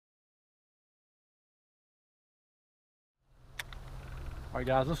All right,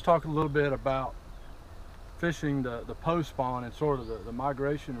 guys, let's talk a little bit about fishing the post spawn and sort of the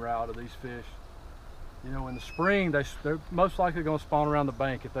migration route of these fish. You know, in the spring, they're most likely going to spawn around the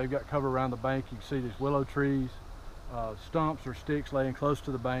bank. If they've got cover around the bank, you can see these willow trees, stumps or sticks laying close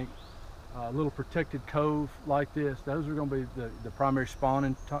to the bank. A little protected cove like this, those are going to be the primary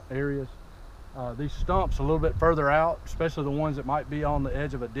spawning areas. These stumps a little bit further out, especially the ones that might be on the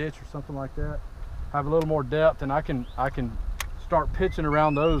edge of a ditch or something like that, have a little more depth, and I can start pitching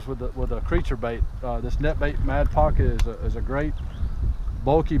around those with a creature bait. This NetBait Mad Paca is a great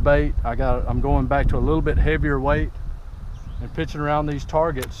bulky bait. I'm going back to a little bit heavier weight and pitching around these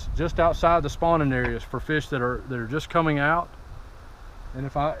targets just outside the spawning areas for fish that are just coming out. And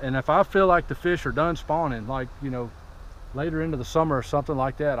if I feel like the fish are done spawning, like, you know, later into the summer or something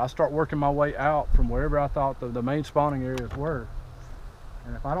like that, I start working my way out from wherever I thought the main spawning areas were.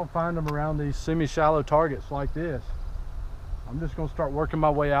 And if I don't find them around these semi-shallow targets like this, I'm just going to start working my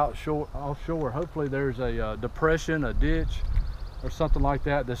way out offshore. Hopefully there's a depression, a ditch, or something like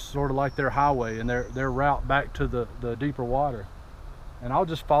that that's sort of like their highway and their route back to the deeper water. And I'll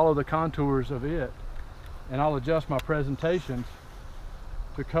just follow the contours of it, and I'll adjust my presentations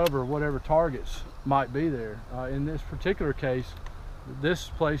to cover whatever targets might be there. In this particular case, this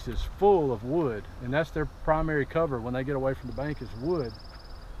place is full of wood, and that's their primary cover when they get away from the bank, is wood.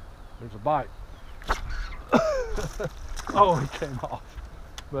 There's a bite. Oh, he came off.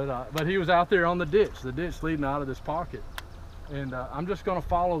 But he was out there on the ditch leading out of this pocket. And I'm just going to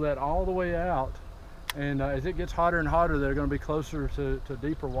follow that all the way out. And as it gets hotter and hotter, they're going to be closer to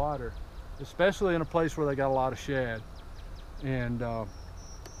deeper water, especially in a place where they got a lot of shad. And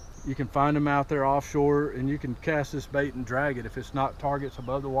you can find them out there offshore, and you can cast this bait and drag it. If it's not targets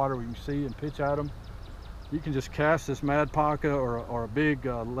above the water where you can see and pitch at them, you can just cast this Mad Paca or a big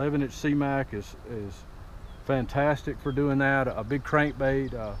 11-inch C-Mac is fantastic for doing that. A big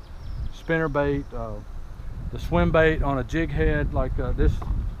crankbait, spinner bait, the swim bait on a jig head like this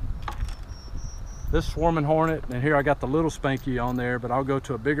swarming hornet. And here I got the little spanky on there, but I'll go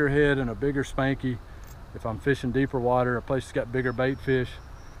to a bigger head and a bigger spanky if I'm fishing deeper water, a place that's got bigger bait fish.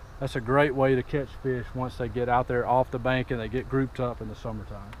 That's a great way to catch fish once they get out there off the bank and they get grouped up in the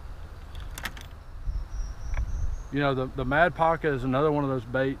summertime. You know, the Mad Paca is another one of those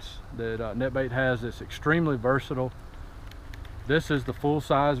baits that NetBait has that's extremely versatile. This is the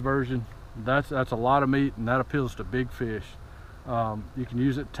full-size version. That's a lot of meat, and that appeals to big fish. You can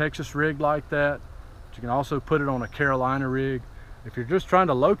use it Texas rig like that, but you can also put it on a Carolina rig. If you're just trying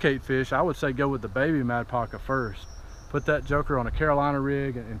to locate fish, I would say go with the baby Mad Paca first. Put that joker on a Carolina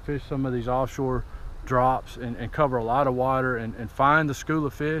rig and fish some of these offshore drops and cover a lot of water and find the school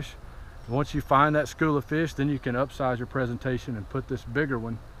of fish. Once you find that school of fish, then you can upsize your presentation and put this bigger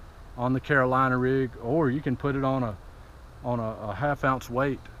one on the Carolina rig, or you can put it on a half-ounce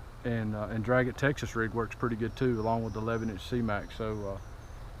weight and drag it. Texas rig works pretty good too, along with the 11-inch C-Mac. So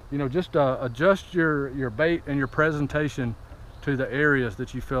you know, just adjust your bait and your presentation to the areas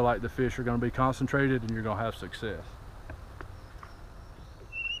that you feel like the fish are going to be concentrated, and you're going to have success.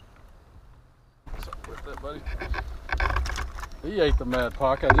 What's up with that, buddy? He ate the Mad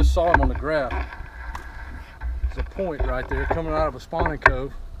Paca. I just saw him on the graph. There's a point right there coming out of a spawning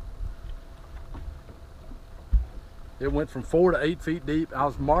cove. It went from 4 to 8 feet deep. I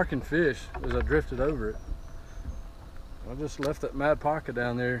was marking fish as I drifted over it. I just left that Mad Paca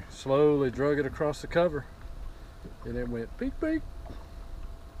down there, slowly drug it across the cover, and it went peek peek.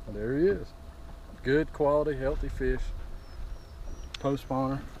 And there he is. Good quality, healthy fish. Post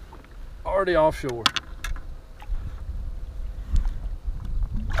spawner. Already offshore.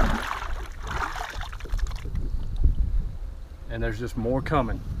 And there's just more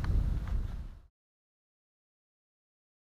coming.